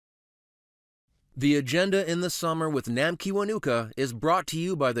The Agenda in the Summer with Nam Kiwanuka is brought to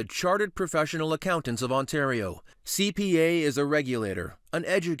you by the Chartered Professional Accountants of Ontario. CPA is a regulator, an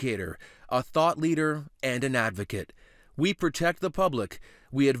educator, a thought leader, and an advocate. We protect the public.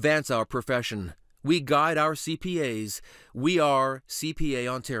 We advance our profession. We guide our CPAs. We are CPA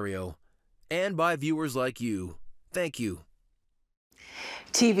Ontario. And by viewers like you. Thank you.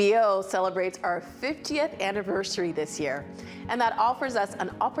 TVO celebrates our 50th anniversary this year, and that offers us an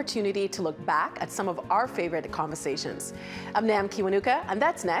opportunity to look back at some of our favorite conversations. I'm Nam Kiwanuka, and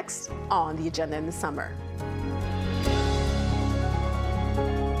that's next on The Agenda in the Summer.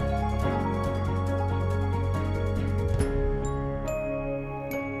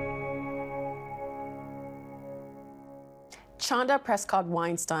 Chanda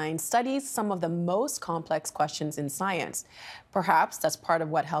Prescod-Weinstein studies some of the most complex questions in science. Perhaps that's part of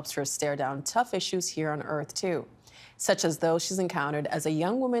what helps her stare down tough issues here on Earth, too, such as those she's encountered as a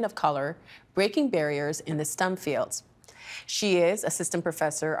young woman of color breaking barriers in the STEM fields. She is assistant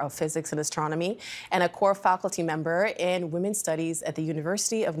professor of physics and astronomy and a core faculty member in women's studies at the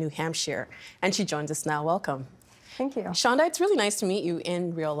University of New Hampshire. And she joins us now. Welcome. Thank you. Chanda, it's really nice to meet you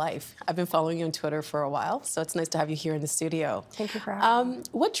in real life. I've been following you on Twitter for a while, so it's nice to have you here in the studio. Thank you for having me.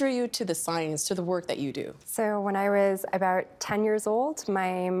 What drew you to the science, to the work that you do? So when I was about 10 years old,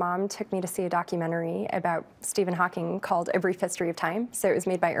 my mom took me to see a documentary about Stephen Hawking called A Brief History of Time. So it was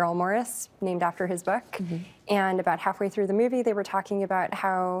made by Earl Morris, named after his book. Mm-hmm. And about halfway through the movie, they were talking about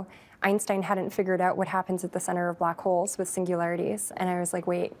how Einstein hadn't figured out what happens at the center of black holes with singularities. And I was like,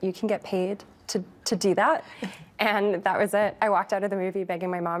 wait, you can get paid to do that? And that was it. I walked out of the movie begging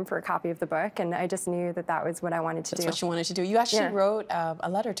my mom for a copy of the book, and I just knew that that was what I wanted to do. That's what you wanted to do. You actually wrote a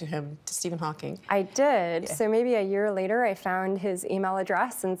letter to him, to Stephen Hawking. I did. Yeah. So maybe a year later, I found his email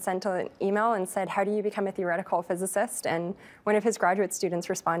address and sent an email and said, how do you become a theoretical physicist? And one of his graduate students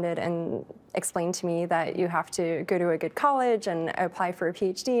responded and explained to me that you have to go to a good college and apply for a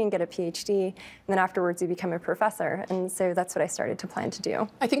PhD and get a PhD, and then afterwards you become a professor. And so that's what I started to plan to do.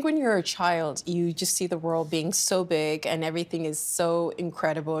 I think when you're a child, you just see the world being so big and everything is so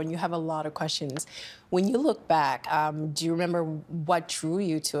incredible and you have a lot of questions. When you look back, do you remember what drew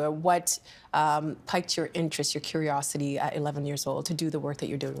you to it? What piqued your interest, your curiosity at 11 years old to do the work that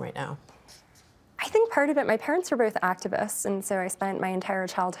you're doing right now? I think part of it, my parents were both activists, and so I spent my entire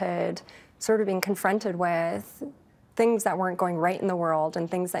childhood sort of being confronted with things that weren't going right in the world and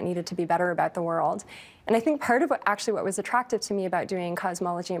things that needed to be better about the world. And I think part of what was attractive to me about doing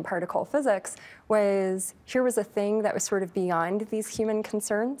cosmology and particle physics was here was a thing that was sort of beyond these human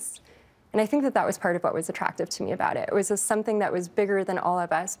concerns. And I think that that was part of what was attractive to me about it. It was just something that was bigger than all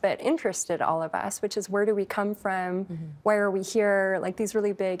of us, but interested all of us, which is where do we come from? Mm-hmm. Why are we here? Like these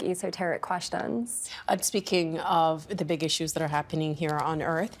really big esoteric questions. Speaking of the big issues that are happening here on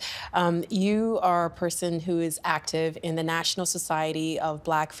Earth, you are a person who is active in the National Society of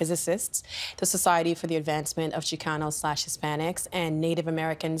Black Physicists, the Society for the Advancement of Chicanos/Hispanics and Native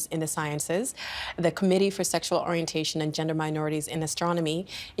Americans in the Sciences, the Committee for Sexual Orientation and Gender Minorities in Astronomy,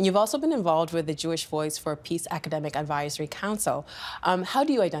 and you've also been involved with the Jewish Voice for Peace Academic Advisory Council. How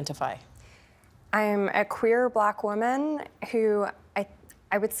do you identify? I'm a queer Black woman who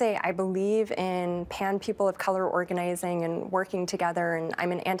I would say I believe in pan people of color organizing and working together, and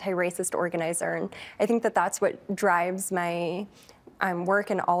I'm an anti-racist organizer, and I think that that's what drives my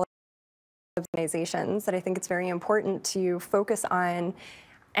work in all of the organizations, that I think it's very important to focus on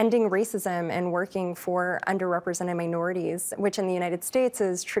ending racism and working for underrepresented minorities, which in the United States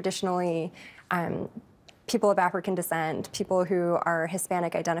is traditionally people of African descent, people who are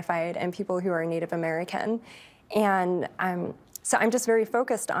Hispanic identified, and people who are Native American. And so I'm just very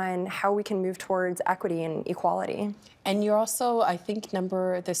focused on how we can move towards equity and equality. And you're also, I think, the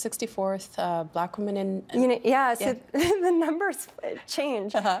 64th Black woman in... So the numbers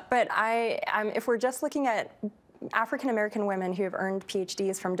change. But if we're just looking at African-American women who have earned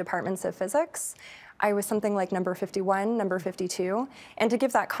PhDs from departments of physics, I was something like number 51, number 52. And to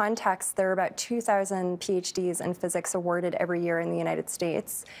give that context, there are about 2,000 PhDs in physics awarded every year in the United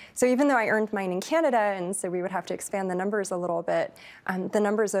States. So even though I earned mine in Canada, and so we would have to expand the numbers a little bit, the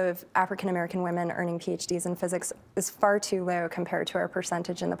numbers of African-American women earning PhDs in physics is far too low compared to our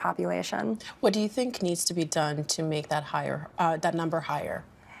percentage in the population. What do you think needs to be done to make that higher, that number higher?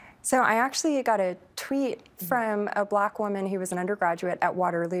 So I actually got a tweet from a Black woman who was an undergraduate at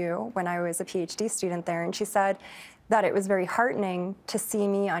Waterloo when I was a PhD student there, and she said that it was very heartening to see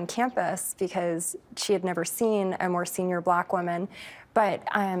me on campus because she had never seen a more senior Black woman. But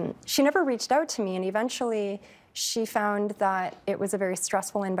she never reached out to me, and eventually she found that it was a very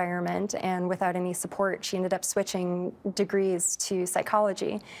stressful environment, and without any support, she ended up switching degrees to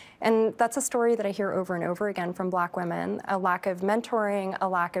psychology. And that's a story that I hear over and over again from Black women. A lack of mentoring, a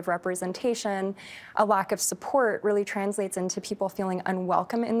lack of representation, a lack of support really translates into people feeling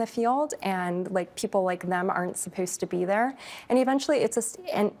unwelcome in the field, and like people like them aren't supposed to be there. And eventually it's just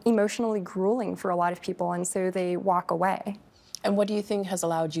emotionally grueling for a lot of people, and so they walk away. And what do you think has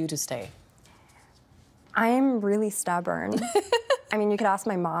allowed you to stay? I'm really stubborn. I mean, you could ask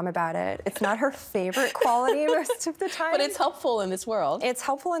my mom about it. It's not her favorite quality most of the time. But it's helpful in this world. It's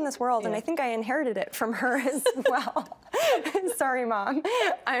helpful in this world, and I think I inherited it from her as well. Sorry, Mom.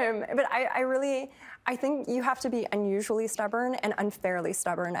 But I think you have to be unusually stubborn and unfairly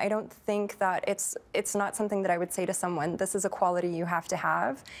stubborn. I don't think that it's not something that I would say to someone, this is a quality you have to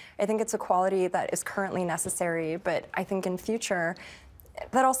have. I think it's a quality that is currently necessary, but I think in future,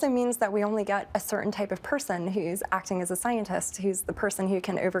 that also means that we only get a certain type of person who's acting as a scientist, who's the person who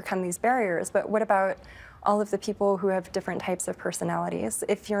can overcome these barriers. But what about all of the people who have different types of personalities?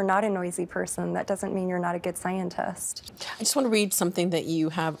 If you're not a noisy person, that doesn't mean you're not a good scientist. I just want to read something that you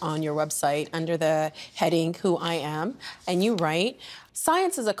have on your website under the heading, Who I Am. And you write,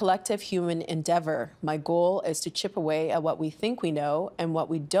 "Science is a collective human endeavor. My goal is to chip away at what we think we know and what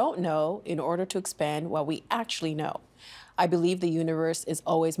we don't know in order to expand what we actually know. I believe the universe is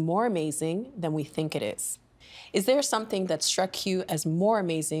always more amazing than we think it is." Is there something that struck you as more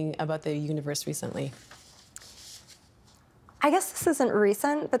amazing about the universe recently? I guess this isn't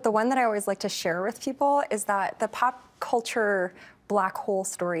recent, but the one that I always like to share with people is that the pop culture black hole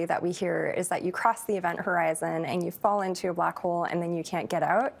story that we hear is that you cross the event horizon and you fall into a black hole and then you can't get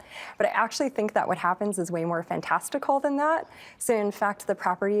out. But I actually think that what happens is way more fantastical than that. So in fact, the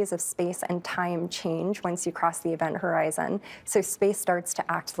properties of space and time change once you cross the event horizon. So space starts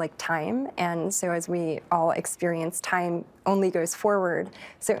to act like time. And so as we all experience, time only goes forward.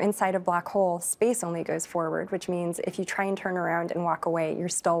 So inside a black hole, space only goes forward, which means if you try and turn around and walk away, you're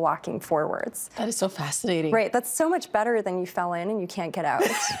still walking forwards. That is so fascinating. Right, that's so much better than you fell in and you can't get out,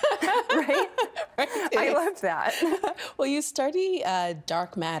 right? I love that. Well, you study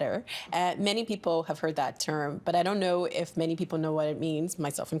dark matter. Many people have heard that term, but I don't know if many people know what it means,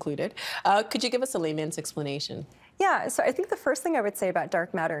 myself included. Could you give us a layman's explanation? Yeah, so I think the first thing I would say about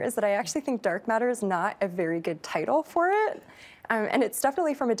dark matter is that I actually think dark matter is not a very good title for it. And it's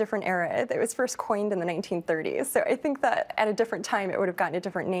definitely from a different era. It was first coined in the 1930s. So I think that at a different time, it would have gotten a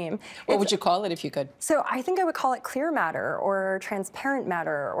different name. What would you call it if you could? So I think I would call it clear matter or transparent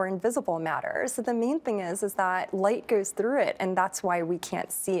matter or invisible matter. So the main thing is that light goes through it, and that's why we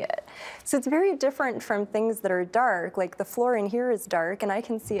can't see it. So it's very different from things that are dark, like the floor in here is dark, and I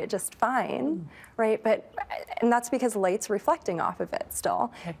can see it just fine, right? And that's because light's reflecting off of it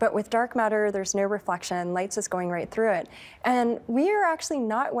still. Okay. But with dark matter, there's no reflection. Light's just going right through it. And we are actually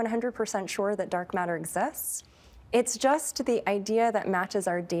not 100% sure that dark matter exists. It's just the idea that matches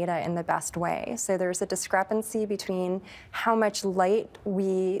our data in the best way. So there's a discrepancy between how much light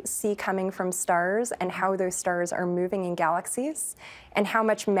we see coming from stars and how those stars are moving in galaxies, and how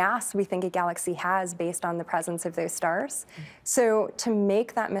much mass we think a galaxy has based on the presence of those stars. So to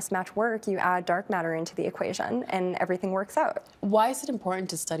make that mismatch work, you add dark matter into the equation, and everything works out. Why is it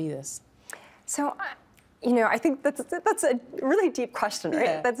important to study this? So, you know, I think that's a really deep question, right?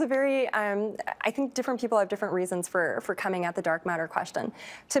 Yeah. That's a very, I think different people have different reasons for coming at the dark matter question.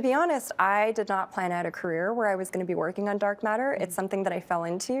 To be honest, I did not plan out a career where I was going to be working on dark matter. It's something that I fell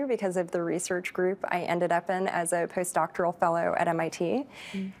into because of the research group I ended up in as a postdoctoral fellow at MIT.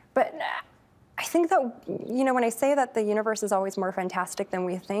 But I think that, you know, when I say that the universe is always more fantastic than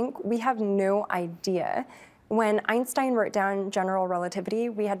we think, we have no idea. When Einstein wrote down general relativity,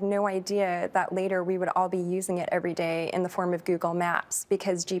 we had no idea that later we would all be using it every day in the form of Google Maps,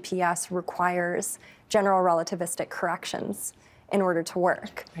 because GPS requires general relativistic corrections in order to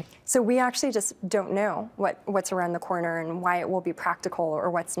work. Right. So we actually just don't know what's around the corner and why it will be practical or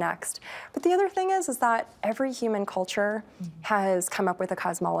what's next. But the other thing is that every human culture has come up with a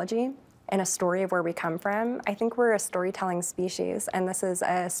cosmology and a story of where we come from. I think we're a storytelling species, and this is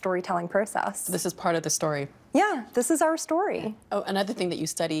a storytelling process. This is part of the story. Yeah, this is our story. Oh, another thing that you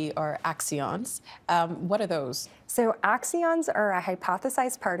study are axions. What are those? So axions are a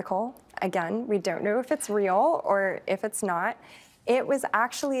hypothesized particle. Again, we don't know if it's real or if it's not. It was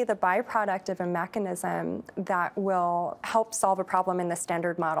actually the byproduct of a mechanism that will help solve a problem in the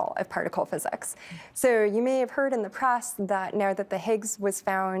standard model of particle physics. So you may have heard in the press that now that the Higgs was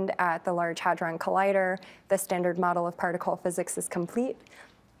found at the Large Hadron Collider, the standard model of particle physics is complete.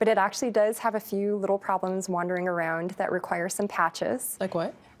 But it actually does have a few little problems wandering around that require some patches. Like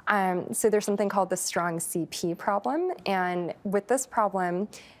what? So there's something called the strong CP problem. And with this problem,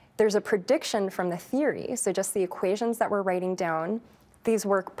 there's a prediction from the theory. So just the equations that we're writing down, these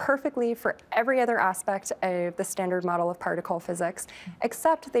work perfectly for every other aspect of the standard model of particle physics,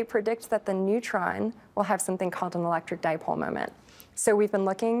 except they predict that the neutron will have something called an electric dipole moment. So we've been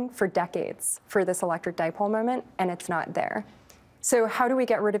looking for decades for this electric dipole moment, and it's not there. So how do we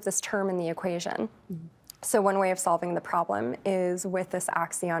get rid of this term in the equation? So one way of solving the problem is with this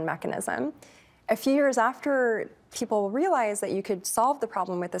axion mechanism. A few years after people realized that you could solve the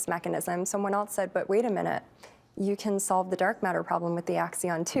problem with this mechanism, someone else said, but wait a minute, you can solve the dark matter problem with the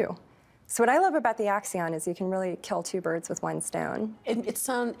axion too. So what I love about the axion is you can really kill two birds with one stone.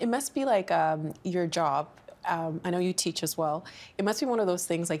 It must be like your job. I know you teach as well. It must be one of those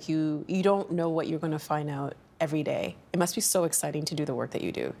things like you don't know what you're going to find out every day. It must be so exciting to do the work that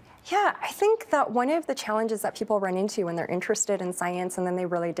you do. Yeah, I think that one of the challenges that people run into when they're interested in science and then they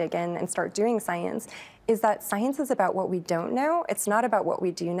really dig in and start doing science is that science is about what we don't know. It's not about what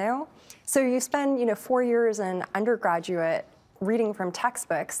we do know. So you spend 4 years in undergraduate reading from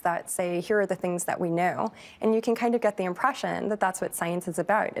textbooks that say, here are the things that we know. And you can kind of get the impression that that's what science is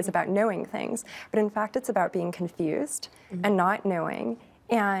about knowing things. But in fact, it's about being confused and not knowing.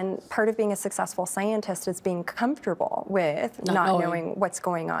 And part of being a successful scientist is being comfortable with not knowing what's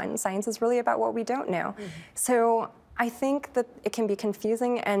going on. Science is really about what we don't know. So I think that it can be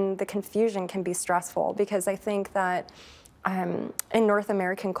confusing, and the confusion can be stressful, because I think that in North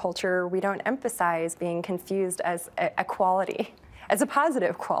American culture, we don't emphasize being confused as a quality, as a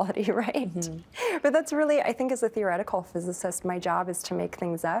positive quality, right? But that's really, I think as a theoretical physicist, my job is to make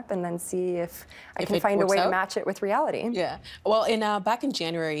things up and then see if I can find a way to match it with reality. Yeah. Well, back in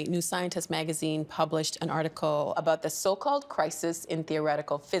January, New Scientist magazine published an article about the so-called crisis in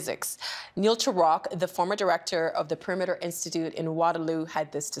theoretical physics. Neil Chirok, the former director of the Perimeter Institute in Waterloo,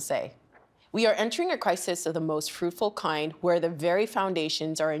 had this to say. We are entering a crisis of the most fruitful kind where the very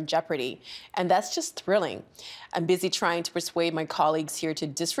foundations are in jeopardy, and that's just thrilling. I'm busy trying to persuade my colleagues here to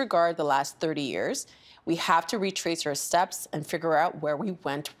disregard the last 30 years. We have to retrace our steps and figure out where we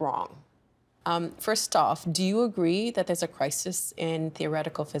went wrong. First off, do you agree that there's a crisis in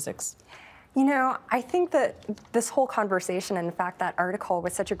theoretical physics? I think that this whole conversation, and in fact that article,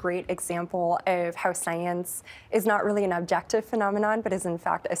 was such a great example of how science is not really an objective phenomenon, but is in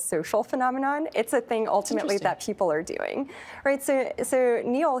fact a social phenomenon. It's a thing ultimately that people are doing, right? So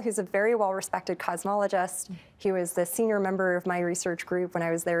Neil, who's a very well-respected cosmologist, he was the senior member of my research group when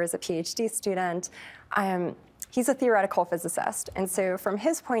I was there as a PhD student. He's a theoretical physicist. And so from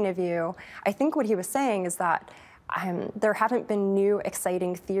his point of view, I think what he was saying is that there haven't been new,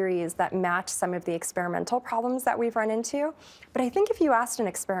 exciting theories that match some of the experimental problems that we've run into. But I think if you asked an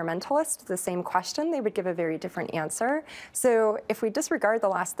experimentalist the same question, they would give a very different answer. So if we disregard the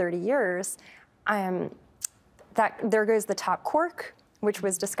last 30 years, there goes the top quark, which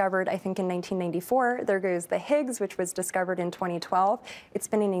was discovered, I think, in 1994. There goes the Higgs, which was discovered in 2012. It's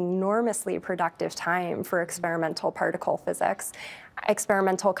been an enormously productive time for experimental particle physics.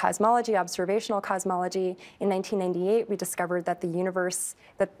 Experimental cosmology, observational cosmology. In 1998, we discovered that the universe,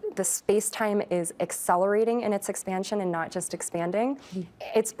 that the space-time is accelerating in its expansion and not just expanding.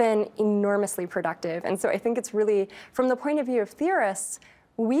 It's been enormously productive. And so I think it's really, from the point of view of theorists,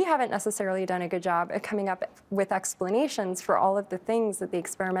 we haven't necessarily done a good job of coming up with explanations for all of the things that the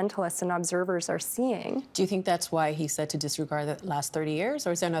experimentalists and observers are seeing. Do you think that's why he said to disregard the last 30 years,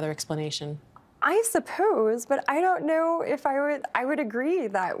 or is there another explanation? I suppose, but I don't know if I would agree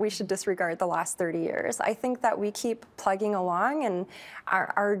that we should disregard the last 30 years. I think that we keep plugging along, and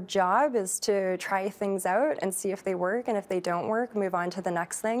our job is to try things out and see if they work, and if they don't work, move on to the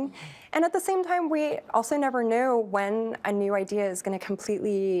next thing. And at the same time, we also never know when a new idea is going to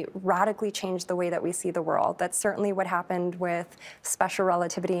completely, radically change the way that we see the world. That's certainly what happened with special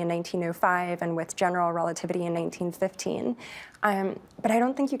relativity in 1905 and with general relativity in 1915. But I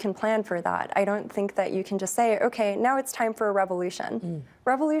don't think you can plan for that. I don't think that you can just say, okay, now it's time for a revolution.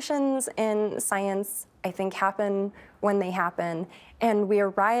 Revolutions in science, I think, happen when they happen, and we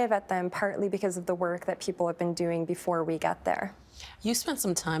arrive at them partly because of the work that people have been doing before we get there. You spent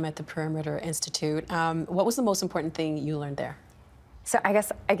some time at the Perimeter Institute. What was the most important thing you learned there? So I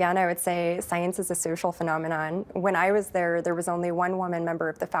guess, again, I would say science is a social phenomenon. When I was there, there was only one woman member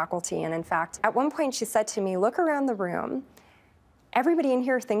of the faculty, and in fact, at one point she said to me, look around the room. Everybody in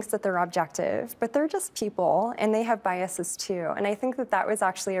here thinks that they're objective, but they're just people, and they have biases too. And I think that that was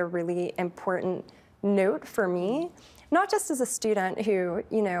actually a really important note for me, not just as a student who,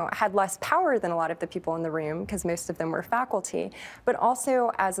 had less power than a lot of the people in the room, because most of them were faculty, but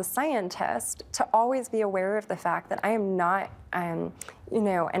also as a scientist, to always be aware of the fact that I am not an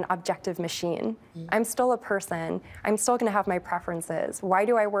objective machine. I'm still a person. I'm still going to have my preferences. Why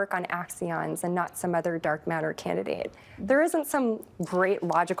do I work on axions and not some other dark matter candidate? There isn't some great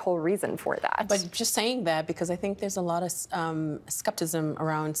logical reason for that. But just saying that, because I think there's a lot of skepticism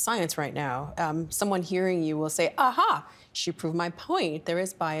around science right now. Someone hearing you will say, aha, she proved my point. There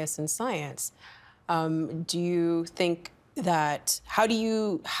is bias in science. Do you think that, how do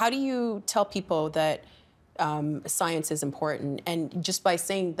you tell people that science is important? And just by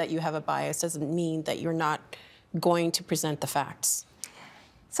saying that you have a bias doesn't mean that you're not going to present the facts.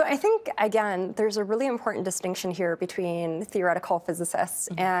 So I think, again, there's a really important distinction here between theoretical physicists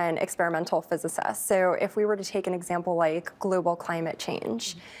and experimental physicists. So if we were to take an example like global climate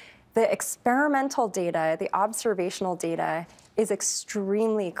change, the experimental data, the observational data, is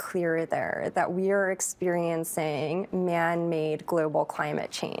extremely clear there that we are experiencing man-made global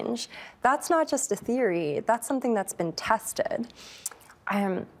climate change. That's not just a theory, that's something that's been tested.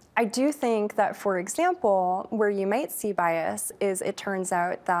 I do think that, for example, where you might see bias is it turns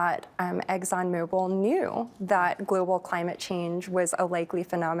out that ExxonMobil knew that global climate change was a likely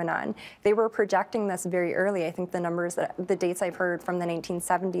phenomenon. They were projecting this very early. I think the dates I've heard from the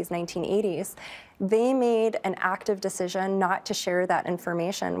 1970s, 1980s, they made an active decision not to share that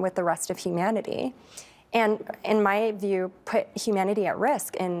information with the rest of humanity. And in my view, put humanity at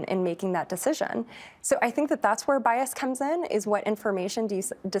risk in making that decision. So I think that that's where bias comes in, is what information do you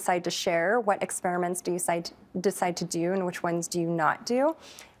decide to share, what experiments do you decide to do, and which ones do you not do.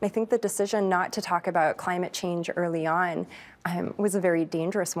 And I think the decision not to talk about climate change early on was a very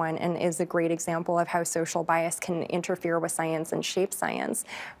dangerous one and is a great example of how social bias can interfere with science and shape science.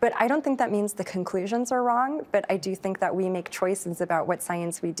 But I don't think that means the conclusions are wrong, but I do think that we make choices about what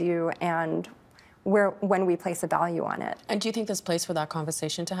science we do and when we place a value on it. And do you think there's place for that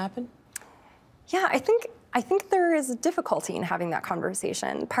conversation to happen? Yeah, I think there is difficulty in having that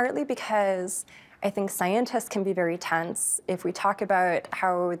conversation, partly because I think scientists can be very tense. If we talk about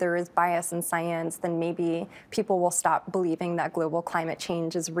how there is bias in science, then maybe people will stop believing that global climate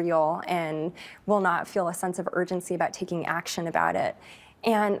change is real and will not feel a sense of urgency about taking action about it.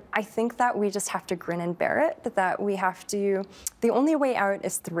 And I think that we just have to grin and bear it, that we have to, the only way out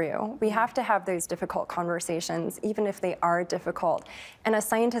is through. We have to have those difficult conversations, even if they are difficult. And as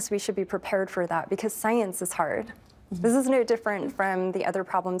scientists, we should be prepared for that, because science is hard. This is no different from the other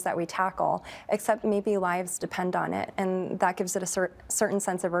problems that we tackle, except maybe lives depend on it. And that gives it a certain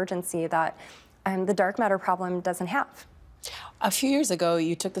sense of urgency that the dark matter problem doesn't have. A few years ago,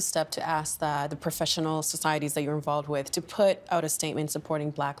 you took the step to ask the professional societies that you're involved with to put out a statement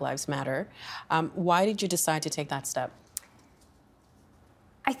supporting Black Lives Matter. Why did you decide to take that step?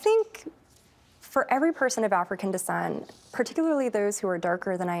 I think for every person of African descent, particularly those who are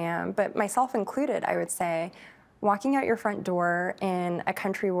darker than I am, but myself included, I would say, walking out your front door in a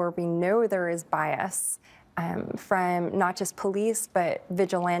country where we know there is bias from not just police, but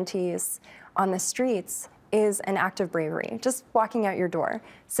vigilantes on the streets, is an act of bravery, just walking out your door.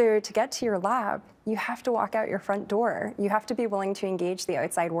 So to get to your lab, you have to walk out your front door. You have to be willing to engage the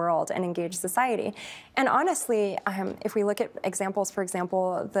outside world and engage society. And honestly, if we look at examples, for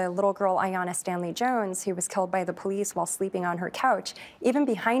example, the little girl Ayanna Stanley Jones, who was killed by the police while sleeping on her couch, even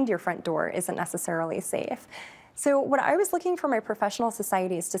behind your front door isn't necessarily safe. So what I was looking for my professional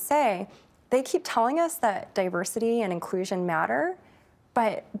societies to say, they keep telling us that diversity and inclusion matter,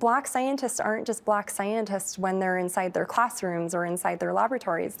 but Black scientists aren't just Black scientists when they're inside their classrooms or inside their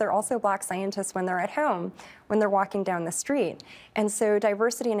laboratories. They're also Black scientists when they're at home, when they're walking down the street. And so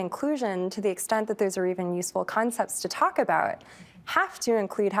diversity and inclusion, to the extent that those are even useful concepts to talk about, have to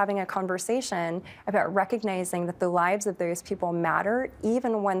include having a conversation about recognizing that the lives of those people matter,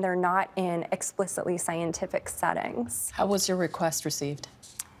 even when they're not in explicitly scientific settings. How was your request received?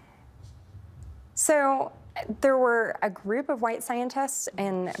 So there were a group of white scientists,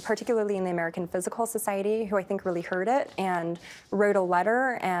 and particularly in the American Physical Society, who I think really heard it and wrote a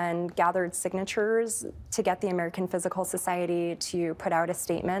letter and gathered signatures to get the American Physical Society to put out a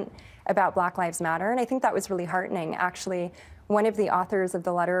statement about Black Lives Matter. And I think that was really heartening. Actually, one of the authors of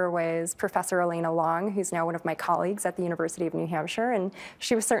the letter was Professor Elena Long, who's now one of my colleagues at the University of New Hampshire. And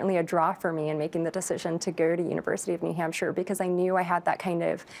she was certainly a draw for me in making the decision to go to University of New Hampshire, because I knew I had that kind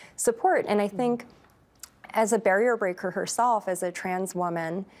of support. And I think as a barrier breaker herself, as a trans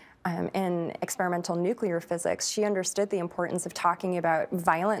woman in experimental nuclear physics, she understood the importance of talking about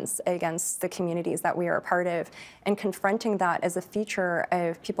violence against the communities that we are a part of and confronting that as a feature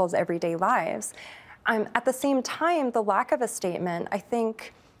of people's everyday lives. At the same time, the lack of a statement, I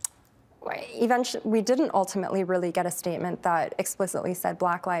think, eventually, we didn't ultimately really get a statement that explicitly said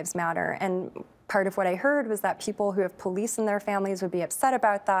Black Lives Matter. And part of what I heard was that people who have police in their families would be upset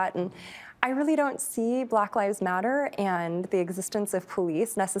about that. And I really don't see Black Lives Matter and the existence of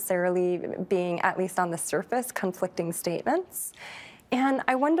police necessarily being, at least on the surface, conflicting statements. And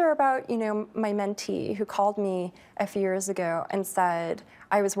I wonder about, my mentee who called me a few years ago and said,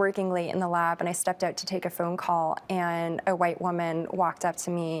 I was working late in the lab and I stepped out to take a phone call, and a white woman walked up to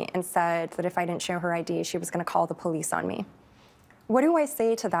me and said that if I didn't show her ID, she was going to call the police on me. What do I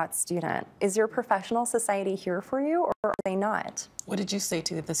say to that student? Is your professional society here for you, or are they not? What did you say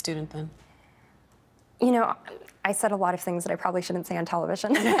to the student then? I said a lot of things that I probably shouldn't say on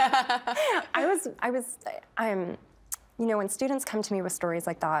television. When students come to me with stories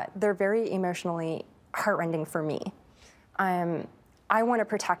like that, they're very emotionally heartrending for me. I want to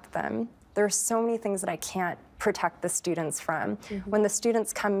protect them. There's so many things that I can't protect the students from. When the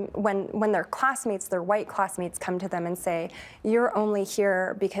students come, when their classmates, their white classmates come to them and say, you're only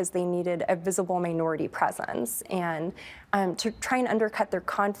here because they needed a visible minority presence, and to try and undercut their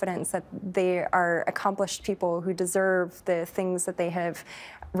confidence that they are accomplished people who deserve the things that they have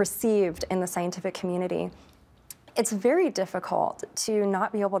received in the scientific community. It's very difficult to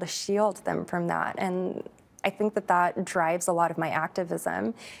not be able to shield them from that. And I think that that drives a lot of my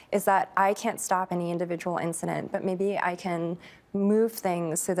activism, is that I can't stop any individual incident, but maybe I can move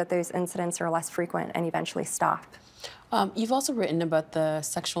things so that those incidents are less frequent and eventually stop. You've also written about the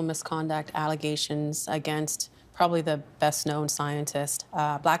sexual misconduct allegations against probably the best-known scientist,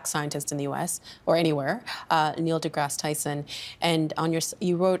 Black scientist in the U.S. or anywhere, Neil deGrasse Tyson. And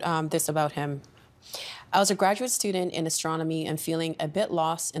you wrote this about him. I was a graduate student in astronomy and feeling a bit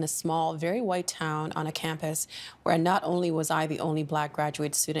lost in a small, very white town on a campus where not only was I the only Black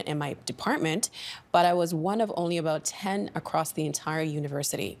graduate student in my department, but I was one of only about 10 across the entire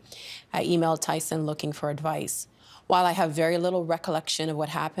university. I emailed Tyson looking for advice. While I have very little recollection of what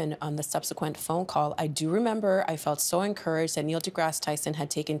happened on the subsequent phone call, I do remember I felt so encouraged that Neil deGrasse Tyson had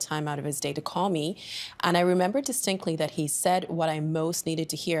taken time out of his day to call me, and I remember distinctly that he said what I most needed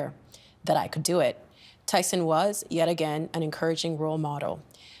to hear, that I could do it. Tyson was, yet again, an encouraging role model.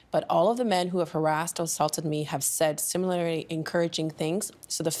 But all of the men who have harassed or assaulted me have said similarly encouraging things.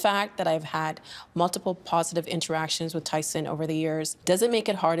 So the fact that I've had multiple positive interactions with Tyson over the years doesn't make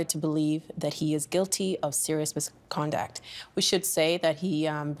it harder to believe that he is guilty of serious misconduct. We should say that he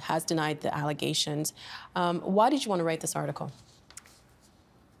has denied the allegations. Why did you want to write this article?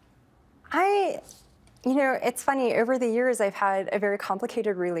 It's funny, over the years, I've had a very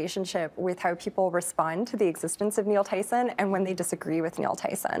complicated relationship with how people respond to the existence of Neil Tyson and when they disagree with Neil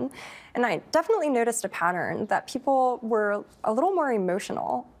Tyson. And I definitely noticed a pattern that people were a little more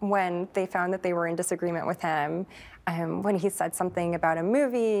emotional when they found that they were in disagreement with him. When he said something about a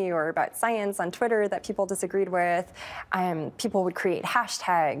movie or about science on Twitter that people disagreed with, people would create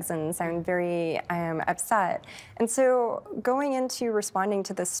hashtags and sound very upset. And so going into responding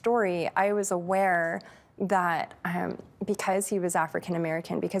to this story, I was aware that because he was African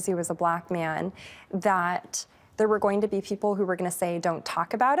American, because he was a Black man, that there were going to be people who were going to say, don't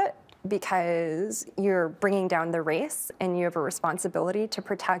talk about it, because you're bringing down the race and you have a responsibility to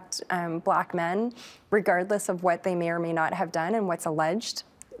protect Black men, regardless of what they may or may not have done and what's alleged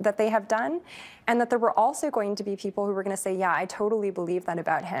that they have done. And that there were also going to be people who were going to say, yeah, I totally believe that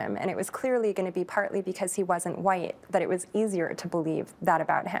about him. And it was clearly going to be partly because he wasn't white, that it was easier to believe that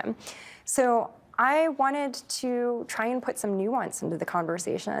about him. So I wanted to try and put some nuance into the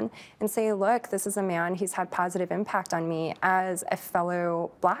conversation and say, look, this is a man who's had positive impact on me as a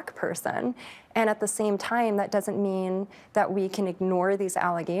fellow Black person. And at the same time, that doesn't mean that we can ignore these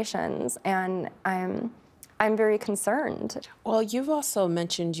allegations. And I'm very concerned. Well, you've also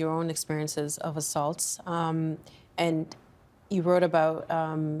mentioned your own experiences of assaults, and you wrote about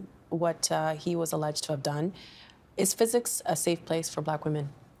what he was alleged to have done. Is physics a safe place for Black women?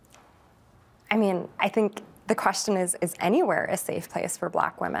 I mean, I think the question is anywhere a safe place for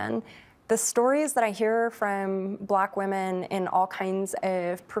Black women? The stories that I hear from Black women in all kinds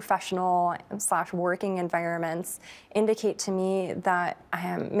of professional / working environments indicate to me that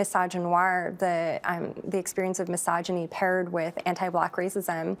misogynoir, the experience of misogyny paired with anti-Black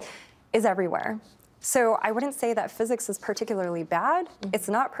racism, is everywhere. So I wouldn't say that physics is particularly bad. It's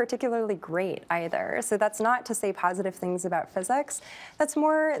not particularly great either. So that's not to say positive things about physics. That's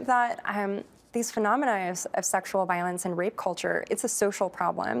more that these phenomena of sexual violence and rape culture, it's a social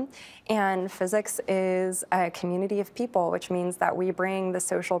problem. And physics is a community of people, which means that we bring the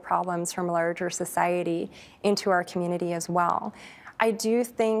social problems from larger society into our community as well. I do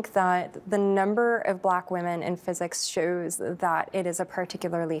think that the number of Black women in physics shows that it is a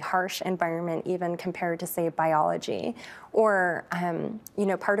particularly harsh environment, even compared to, say, biology. Or, you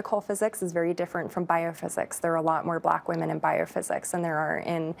know, particle physics is very different from biophysics. There are a lot more Black women in biophysics than there are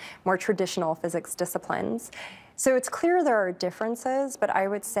in more traditional physics disciplines. So it's clear there are differences, but I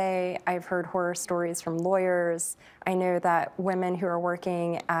would say I've heard horror stories from lawyers. I know that women who are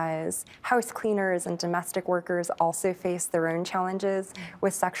working as house cleaners and domestic workers also face their own challenges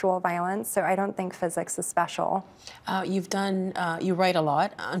with sexual violence, so I don't think physics is special. You write a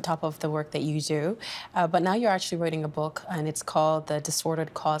lot on top of the work that you do, but now you're actually writing a book, and it's called The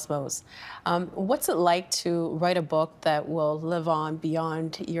Disordered Cosmos. What's it like to write a book that will live on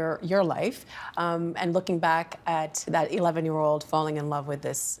beyond your life, and looking back at that 11-year-old falling in love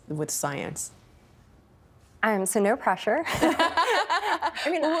with science? So no pressure. I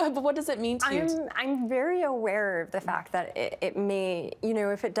mean, but what does it mean to you? I'm very aware of the fact that it may, you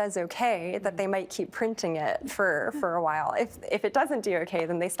know, if it does okay, that they might keep printing it for a while. If it doesn't do okay,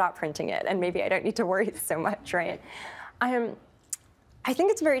 then they stop printing it, and maybe I don't need to worry so much, right? I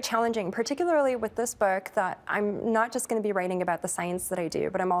think it's very challenging, particularly with this book, that I'm not just going to be writing about the science that I do,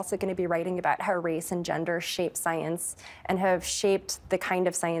 but I'm also going to be writing about how race and gender shape science and have shaped the kind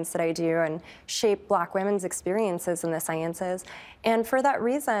of science that I do and shape Black women's experiences in the sciences. And for that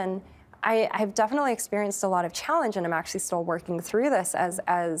reason, I've definitely experienced a lot of challenge, and I'm actually still working through this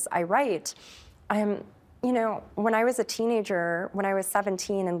as I write. You know, when I was a teenager, when I was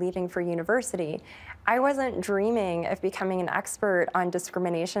 17 and leaving for university, I wasn't dreaming of becoming an expert on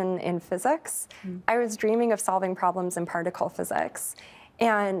discrimination in physics. I was dreaming of solving problems in particle physics.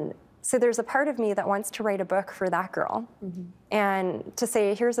 And so there's a part of me that wants to write a book for that girl and to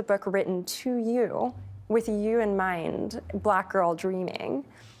say, here's a book written to you, with you in mind, Black girl dreaming.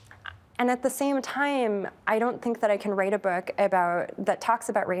 And at the same time, I don't think that I can write a book that talks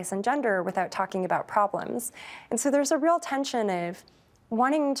about race and gender without talking about problems. And so there's a real tension of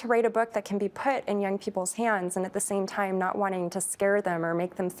wanting to write a book that can be put in young people's hands, and at the same time not wanting to scare them or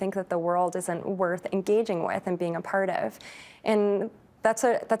make them think that the world isn't worth engaging with and being a part of. And that's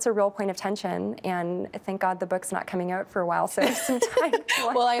a real point of tension, and thank God the book's not coming out for a while, so some time.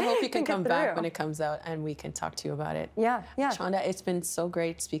 Well, I hope you can come back when it comes out and we can talk to you about it. Yeah, yeah. Chanda, it's been so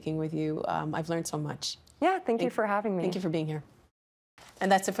great speaking with you. I've learned so much. Yeah, thank you for having me. Thank you for being here.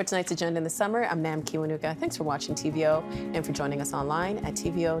 And that's it for tonight's Agenda in the Summer. I'm Nam Kiwanuka. Thanks for watching TVO and for joining us online at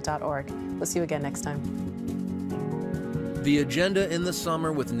tvo.org. We'll see you again next time. The Agenda in the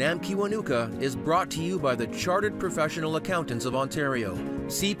Summer with Nam Kiwanuka is brought to you by the Chartered Professional Accountants of Ontario.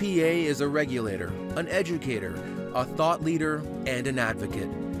 CPA is a regulator, an educator, a thought leader, and an advocate.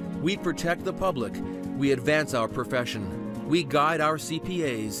 We protect the public. We advance our profession. We guide our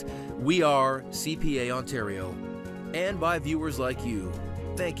CPAs. We are CPA Ontario. And by viewers like you.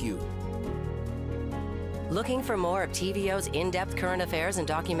 Thank you. Looking for more of TVO's in-depth current affairs and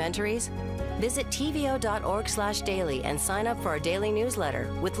documentaries? Visit tvo.org/daily and sign up for our daily newsletter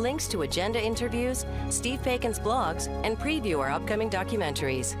with links to agenda interviews, Steve Bacon's blogs, and preview our upcoming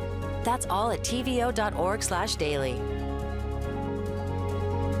documentaries. That's all at tvo.org/daily.